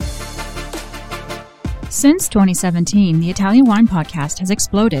Since 2017, the Italian Wine Podcast has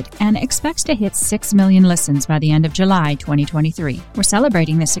exploded and expects to hit 6 million listens by the end of July 2023. We're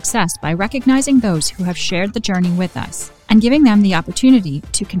celebrating this success by recognizing those who have shared the journey with us and giving them the opportunity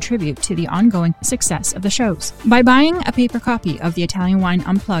to contribute to the ongoing success of the shows. By buying a paper copy of the Italian Wine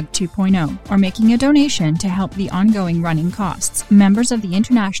Unplugged 2.0 or making a donation to help the ongoing running costs, members of the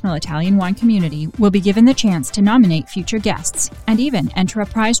international Italian wine community will be given the chance to nominate future guests and even enter a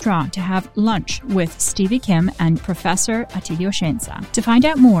prize draw to have lunch with Stevie Kim and Professor Attilio Scienza. To find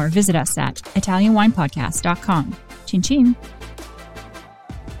out more, visit us at ItalianWinePodcast.com. Chin chin!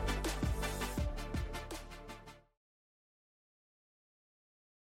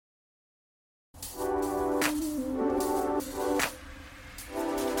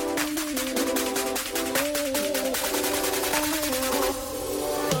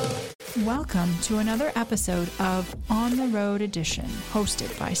 Welcome to another episode of On the Road Edition,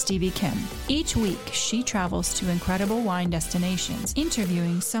 hosted by Stevie Kim. Each week, she travels to incredible wine destinations,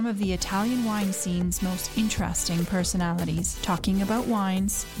 interviewing some of the Italian wine scene's most interesting personalities, talking about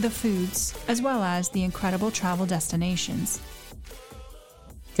wines, the foods, as well as the incredible travel destinations.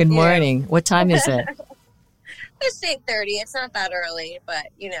 Good morning. What time is it? It's 8:30. It's not that early, but,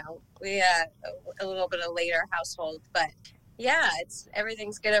 we a little bit of later household, but yeah,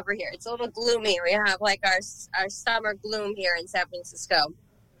 everything's good over here. It's a little gloomy. We have like our summer gloom here in San Francisco.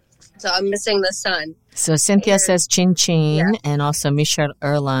 So I'm missing the sun. So Cynthia says chin chin, and also Michelle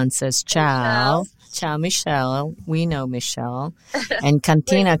Erland says ciao. Ciao, Michelle. We know Michelle. And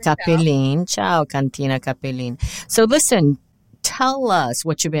Cantina Capellin. Ciao, Cantina Capellin. So listen, tell us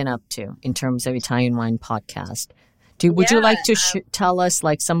what you've been up to in terms of Italian Wine Podcast. Would you like to tell us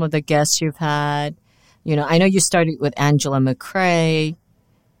like some of the guests you've had? I know you started with Angela McCrae.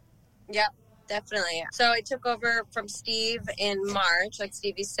 Yep, definitely. So I took over from Steve in March, like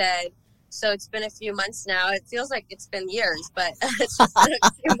Stevie said. So it's been a few months now. It feels like it's been years, but it's just been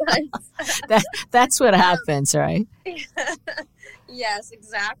a few months. That's what happens, right? Yes,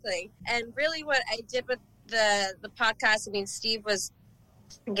 exactly. And really what I did with the podcast, Steve was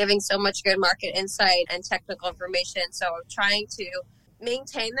giving so much good market insight and technical information. So I'm trying to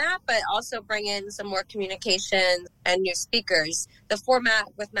maintain that, but also bring in some more communication and new speakers. The format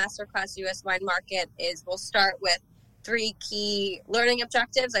with Masterclass US Wine Market is we'll start with 3 key learning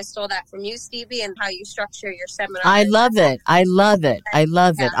objectives. I stole that from you, Stevie, and how you structure your seminar. I love it. I love the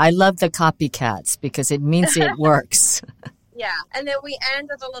copycats because it means it works. Yeah. And then we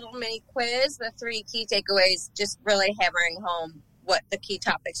end with a little mini quiz, the 3 key takeaways, just really hammering home what the key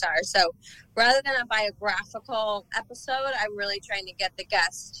topics are. So rather than a biographical episode, I'm really trying to get the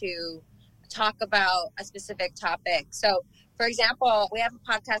guests to talk about a specific topic. So for example, we have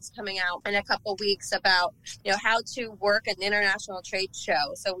a podcast coming out in a couple weeks about, how to work an international trade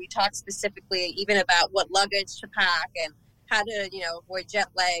show. So we talk specifically even about what luggage to pack and how to, avoid jet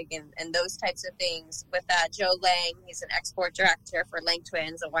lag and those types of things with Joe Lang. He's an export director for Lang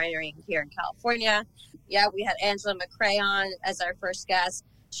Twins, a winery here in California. Yeah, we had Angela McCrae on as our first guest.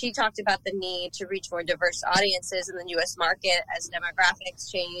 She talked about the need to reach more diverse audiences in the U.S. market as demographics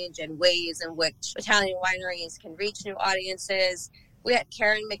change and ways in which Italian wineries can reach new audiences. We had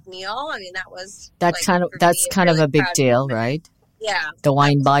Karen McNeil. That was that's kind of a big deal, right? Yeah, the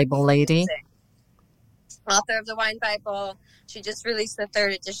Wine Bible lady. Amazing. Author of the Wine Bible. She just released the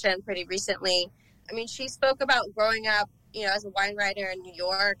 3rd edition pretty recently. She spoke about growing up, as a wine writer in New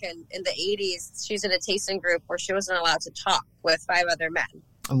York, and in the 80s, she was in a tasting group where she wasn't allowed to talk with 5 other men.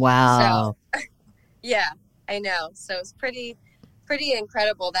 Wow. So, yeah, I know. So it's pretty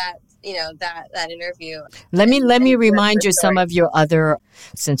incredible that, that interview. Let me remind you some of your other,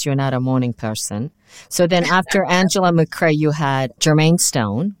 since you're not a morning person. So then after Angela McCrae, you had Jermaine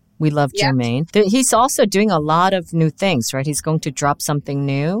Stone. We love Jermaine. He's also doing a lot of new things, right? He's going to drop something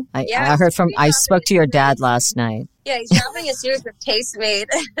new. I spoke to your dad last night. Yeah, he's dropping a series of Tastemade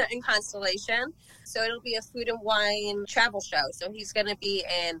and Constellation. So it'll be a food and wine travel show. So he's going to be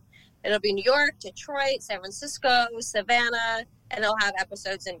it'll be New York, Detroit, San Francisco, Savannah, and they'll have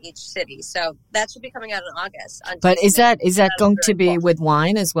episodes in each city. So that should be coming out in August. But is that going to be with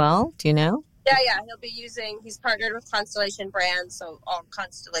wine as well? Do you know? Yeah. He's partnered with Constellation Brands, so all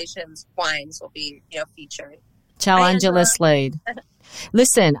Constellation's wines will be, featured. Ciao, Angela Slade.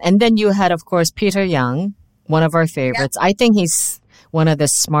 Listen, and then you had, of course, Peter Young, one of our favorites. Yep. I think he's one of the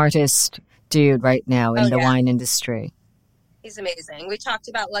smartest dude right now in the wine industry. He's amazing. We talked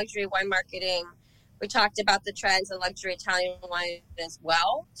about luxury wine marketing. We talked about the trends in luxury Italian wine as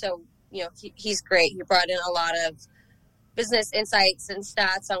well. So, he's great. He brought in a lot of business insights and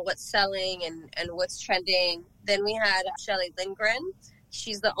stats on what's selling and what's trending. Then we had Shelley Lindgren,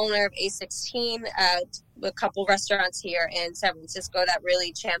 She's the owner of A16, a couple restaurants here in San Francisco that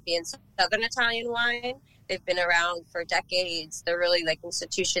really champion Southern Italian wine. They've been around for decades. They're really like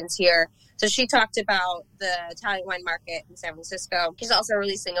institutions here. So she talked about the Italian wine market in San Francisco. She's also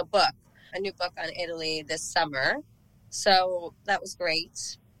releasing a new book on Italy this summer. So that was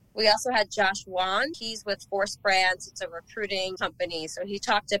great. We also had Josh Wan. He's with Force Brands. It's a recruiting company. So he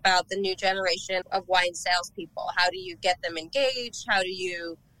talked about the new generation of wine salespeople. How do you get them engaged? How do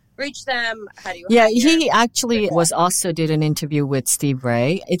you reach them? How do you he actually did an interview with Steve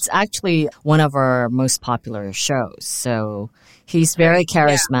Ray. It's actually one of our most popular shows. So he's very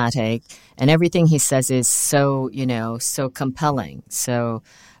charismatic and everything he says is so compelling. So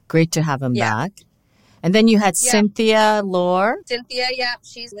great to have him back. And then you had Cynthia Lore. Cynthia,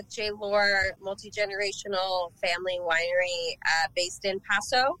 she's with J. Lore, multi-generational family winery based in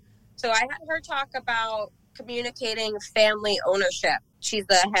Paso. So I had her talk about communicating family ownership. She's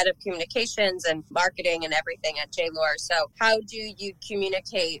the head of communications and marketing and everything at J. Lore. So how do you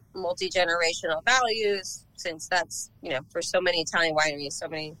communicate multi-generational values, since that's, for so many Italian wineries, so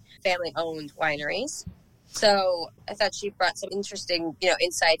many family-owned wineries. So I thought she brought some interesting,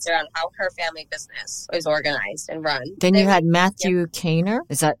 insights around how her family business was organized and run. Then you had Matthew Kainer.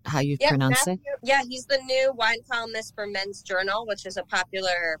 Is that how you pronounce it? Yeah, he's the new wine columnist for Men's Journal, which is a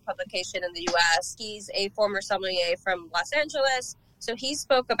popular publication in the U.S. He's a former sommelier from Los Angeles. So he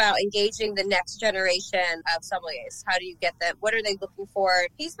spoke about engaging the next generation of sommeliers. How do you get them? What are they looking for?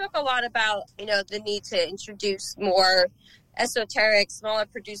 He spoke a lot about, the need to introduce more esoteric, smaller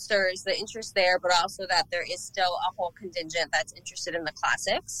producers, the interest there, but also that there is still a whole contingent that's interested in the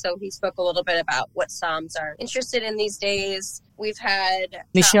classics. So he spoke a little bit about what somms are interested in these days. We've had...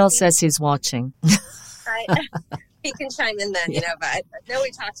 Michelle says he's watching. He can chime in then, but I know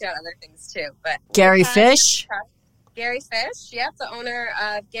we talked about other things too. But Gary Fish? Gary Fish, the owner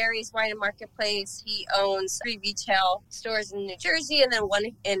of Gary's Wine and Marketplace. He owns 3 retail stores in New Jersey and then 1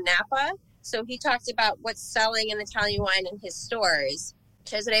 in Napa. So he talked about what's selling in Italian wine in his stores.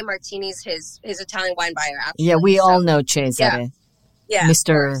 Cesare Martini's his Italian wine buyer. Actually. Yeah, we all know Cesare. Yeah,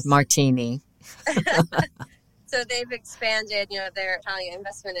 Mr. Martini. So they've expanded, their Italian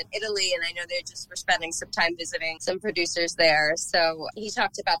investment in Italy, and I know they're just spending some time visiting some producers there. So he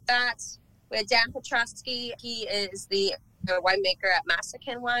talked about that. We had Dan Petrosky. He is the winemaker at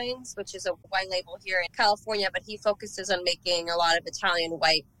Massican Wines, which is a wine label here in California, but he focuses on making a lot of Italian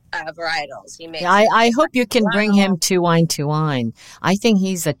white varietals. He makes. I hope you can bring him to Wine to Wine. I think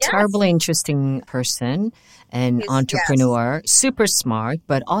he's a terribly interesting person and entrepreneur, super smart,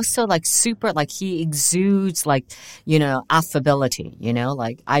 but also he exudes affability,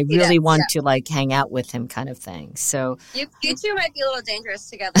 I really want to I want to hang out with him kind of thing. So you two might be a little dangerous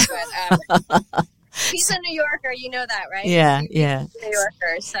together, but he's a New Yorker, you know that, right? Yeah. He's a New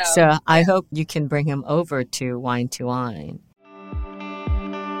Yorker, so I hope you can bring him over to Wine to Wine.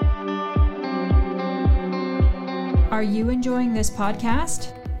 Are you enjoying this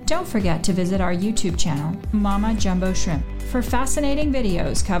podcast? Don't forget to visit our YouTube channel, Mama Jumbo Shrimp, for fascinating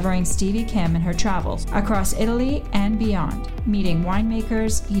videos covering Stevie Kim and her travels across Italy and beyond, meeting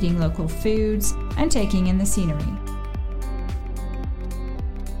winemakers, eating local foods, and taking in the scenery.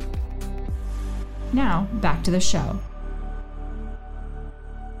 Now, back to the show.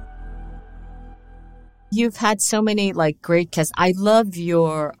 You've had so many great guests. I love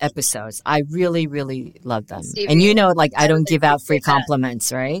your episodes. I really, really love them. Stevie, and I don't give out free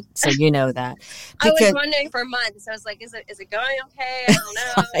compliments, right? So you know that. I was wondering for months. I was like, is it going okay? I don't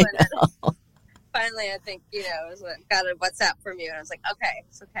know. I know. Finally, I think, got a WhatsApp from you. And I was like, okay,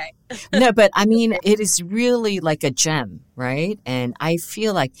 it's okay. No, but I mean, it is really like a gem, right? And I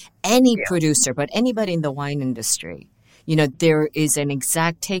feel like any producer, but anybody in the wine industry, there is an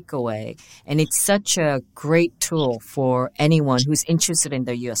exact takeaway, and it's such a great tool for anyone who's interested in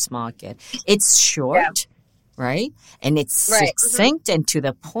the U.S. market. It's short, right? And it's succinct and to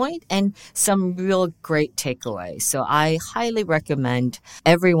the point, and some real great takeaways. So I highly recommend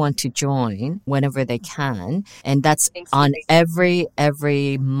everyone to join whenever they can, and that's on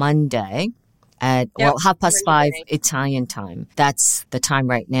every Monday at 5:30 Italian time. That's the time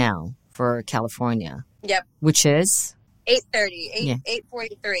right now for California. Yep. Which is 8:30,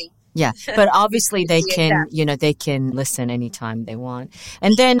 8:43. Yeah, but obviously they can, they can listen anytime they want.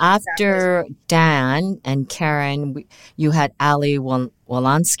 And then after Dan and Karen, you had Ali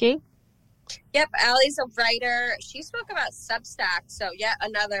Wolansky. Yep, Ali's a writer. She spoke about Substack, so yet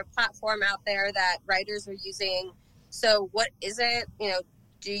another platform out there that writers are using. So what is it?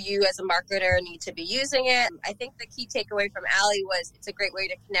 do you as a marketer need to be using it? I think the key takeaway from Allie was it's a great way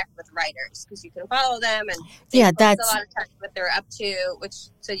to connect with writers because you can follow them and they post a lot of times what they're up to,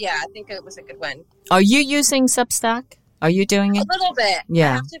 I think it was a good one. Are you using Substack? Are you doing it? A little bit.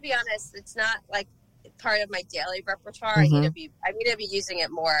 Yeah. I have to be honest, it's not like part of my daily repertoire. I need to be using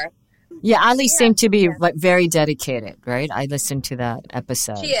it more. Yeah, Ali seemed to be like very dedicated, right? I listened to that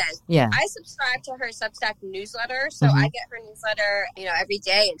episode. She is. Yeah. I subscribe to her Substack newsletter, so I get her newsletter, every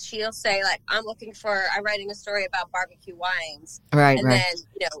day, and she'll say like, I'm writing a story about barbecue wines. Right, and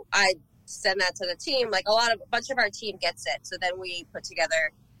then, I send that to the team. Like a bunch of our team gets it. So then we put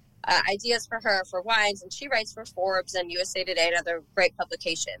together ideas for her for wines, and she writes for Forbes and USA Today and other great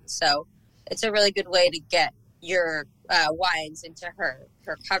publications. So it's a really good way to get your wines into her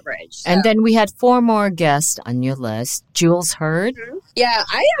coverage. So. And then we had 4 more guests on your list. Jules Hurd. Mm-hmm. Yeah,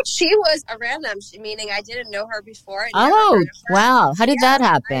 she was a random, meaning I didn't know her before. Oh, wow. How did that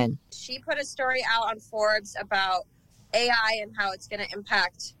happen? She put a story out on Forbes about AI and how it's going to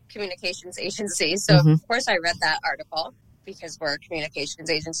impact communications agencies. So, of course, I read that article because we're a communications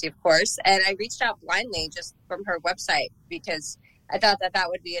agency, of course. And I reached out blindly just from her website because I thought that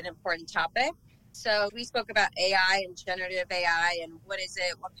would be an important topic. So we spoke about AI and generative AI and what is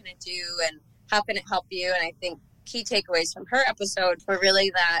it, what can it do, and how can it help you. And I think key takeaways from her episode were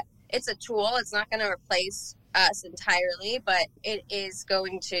really that it's a tool. It's not going to replace us entirely, but it is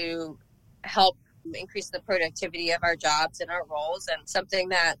going to help increase the productivity of our jobs and our roles, and something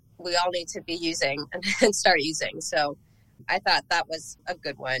that we all need to be using and start using. So I thought that was a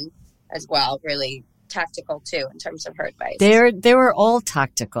good one as well, really tactical too in terms of her advice. They were all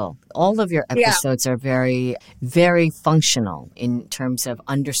tactical. All of your episodes are very, very functional in terms of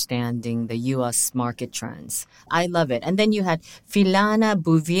understanding the U.S. market trends. I love it. And then you had Philana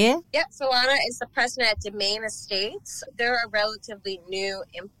Bouvier. Yep, Philana is the president at Domain Estates. They're a relatively new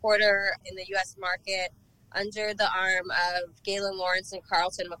importer in the U.S. market under the arm of Galen Lawrence and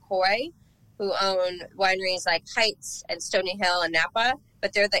Carlton McCoy, who own wineries like Heights and Stony Hill and Napa,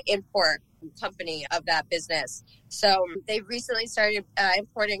 but they're the import company of that business. So they recently started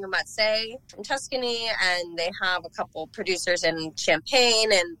importing Amazé from Tuscany, and they have a couple producers in Champagne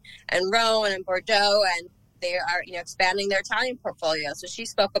and Rhone and Bordeaux, and they are expanding their Italian portfolio. So she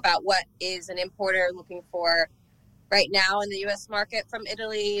spoke about what is an importer looking for right now in the U.S. market from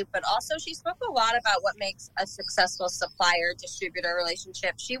Italy, but also she spoke a lot about what makes a successful supplier-distributor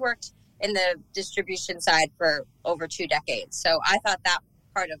relationship. She worked in the distribution side for over 2 decades. So I thought that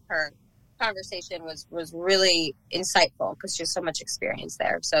part of her conversation was really insightful because she has so much experience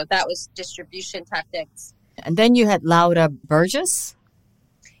there. So that was distribution tactics. And then you had Laura Burgess.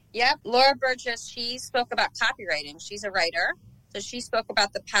 Yep, Laura Burgess, she spoke about copywriting. She's a writer. So she spoke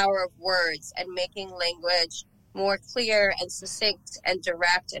about the power of words and making language more clear and succinct and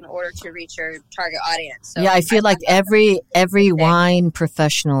direct in order to reach your target audience. So I feel like every wine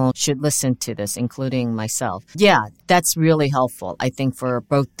professional should listen to this, including myself. Yeah, that's really helpful, I think, for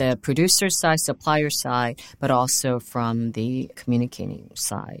both the producer side, supplier side, but also from the communicating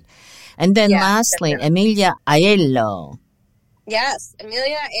side. And then lastly, definitely. Emilia Aiello. Yes,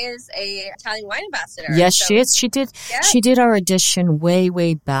 Emilia is a Italian wine ambassador. Yes, so, she is. She did our edition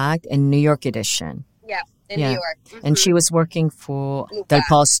way back in New York edition. Yeah. In New York. Mm-hmm. And she was working for Del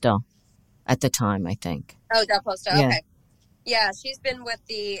Posto at the time, I think. Oh, Del Posto. Yeah. Okay. Yeah, she was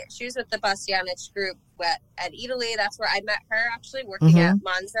with the Bastianich group at Italy. That's where I met her, actually, working at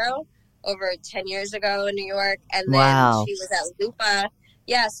Monzo over 10 years ago in New York. And then she was at Lupa.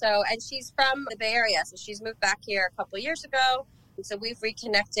 Yeah, and she's from the Bay Area. So she's moved back here a couple of years ago. So we've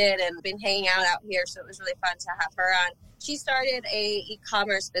reconnected and been hanging out here. So it was really fun to have her on. She started a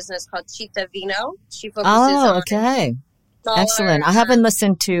e-commerce business called Città Vino. She focuses on okay. Excellent. I haven't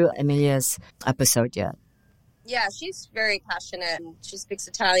listened to Emilia's episode yet. Yeah, she's very passionate. She speaks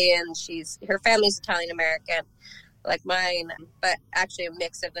Italian. Her family's Italian-American, like mine, but actually a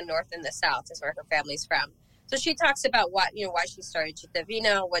mix of the North and the South is where her family's from. So she talks about why she started Città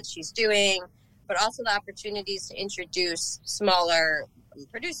Vino, what she's doing, but also the opportunities to introduce smaller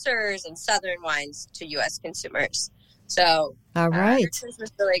producers and Southern wines to U.S. consumers. So, all right, this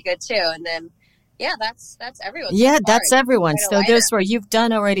was really good too. And then, that's everyone. Yeah, that's everyone. So those were you've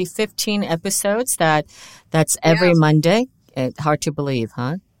done already 15 episodes. That's every Monday. Hard to believe,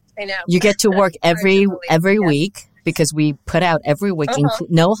 huh? I know. You get to work every week because we put out every week,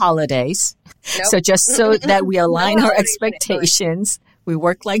 no holidays. Nope. So just so that we align our expectations, we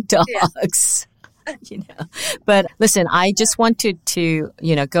work like dogs. But listen, I just wanted to,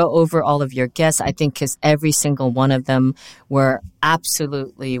 go over all of your guests. I think because every single one of them were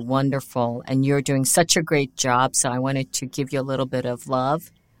absolutely wonderful and you're doing such a great job. So I wanted to give you a little bit of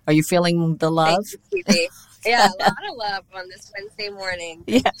love. Are you feeling the love? Thank you, Stevie. Yeah, a lot of love on this Wednesday morning.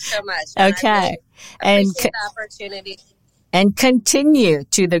 Thank you so much. Okay. I really appreciate the opportunity. And continue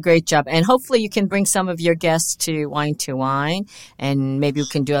to the great job. And hopefully you can bring some of your guests to Wine to Wine and maybe we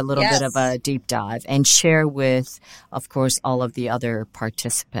can do a little bit of a deep dive and share with, of course, all of the other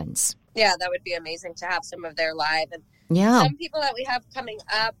participants. Yeah, that would be amazing to have some of their live. And some people that we have coming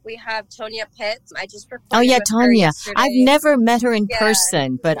up, we have Tonya Pitts. I just recorded with her yesterday. I've never met her in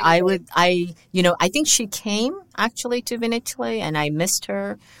person, but I think she came actually to Vinitaly and I missed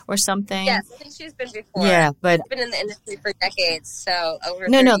her or something. Yes, I think she's been before. Yeah, but she's been in the industry for decades, so over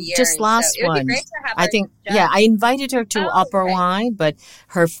 30 years. Just last one. It would be great to have her. I think, I invited her to Upper Wine, but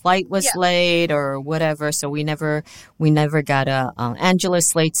her flight was late or whatever, so we never got a. Angela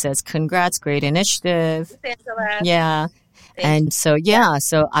Slate says, "Congrats, great initiative." Thanks, Angela. Yeah. And so,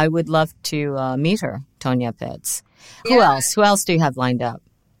 so I would love to meet her, Tonya Pitts. Who else? Who else do you have lined up?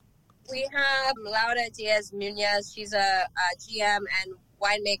 We have Laura Diaz Munoz. She's a GM and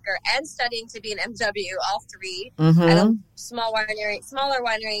winemaker and studying to be an MW, all three, at a smaller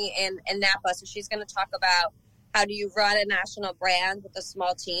winery in Napa. So she's going to talk about how do you run a national brand with a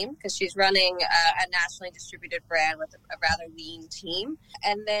small team, because she's running a nationally distributed brand with a rather lean team.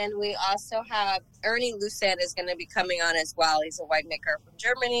 And then we also have Ernie Lucent is going to be coming on as well. He's a winemaker from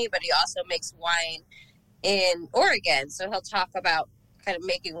Germany, but he also makes wine in Oregon. So he'll talk about kind of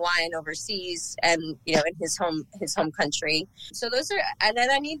making wine overseas and, in his home country. So those are, and then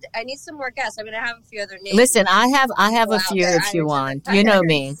I need some more guests. I'm going to have a few other names. Listen, I have a few if you want. You know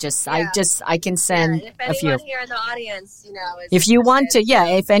me. I can send a few. If anyone here in the audience, if you want to,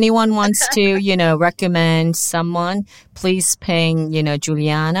 if anyone wants to, recommend someone, please ping,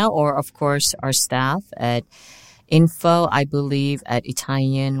 Juliana or of course our staff at info, I believe, at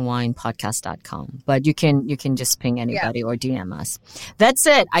ItalianWinePodcast.com. But you can just ping anybody or DM us. That's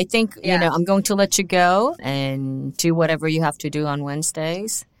it. I think, I'm going to let you go and do whatever you have to do on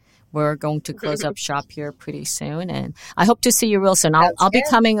Wednesdays. We're going to close up shop here pretty soon. And I hope to see you real soon. I'll be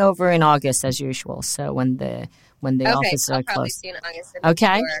coming over in August as usual. So when the offices are closed. See you in August.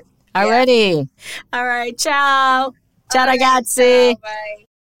 Okay. Alrighty. All right. Ciao. Ciao, ragazzi. Bye.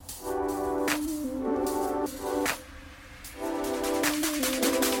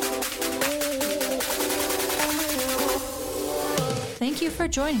 Thank you for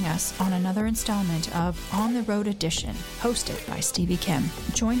joining us on another installment of On the Road Edition, hosted by Stevie Kim.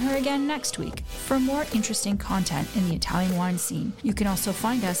 Join her again next week for more interesting content in the Italian wine scene. You can also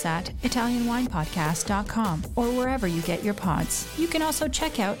find us at ItalianWinePodcast.com or wherever you get your pods. You can also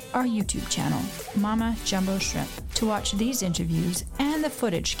check out our YouTube channel, Mama Jumbo Shrimp, to watch these interviews and the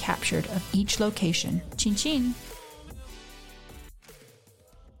footage captured of each location. Chin chin!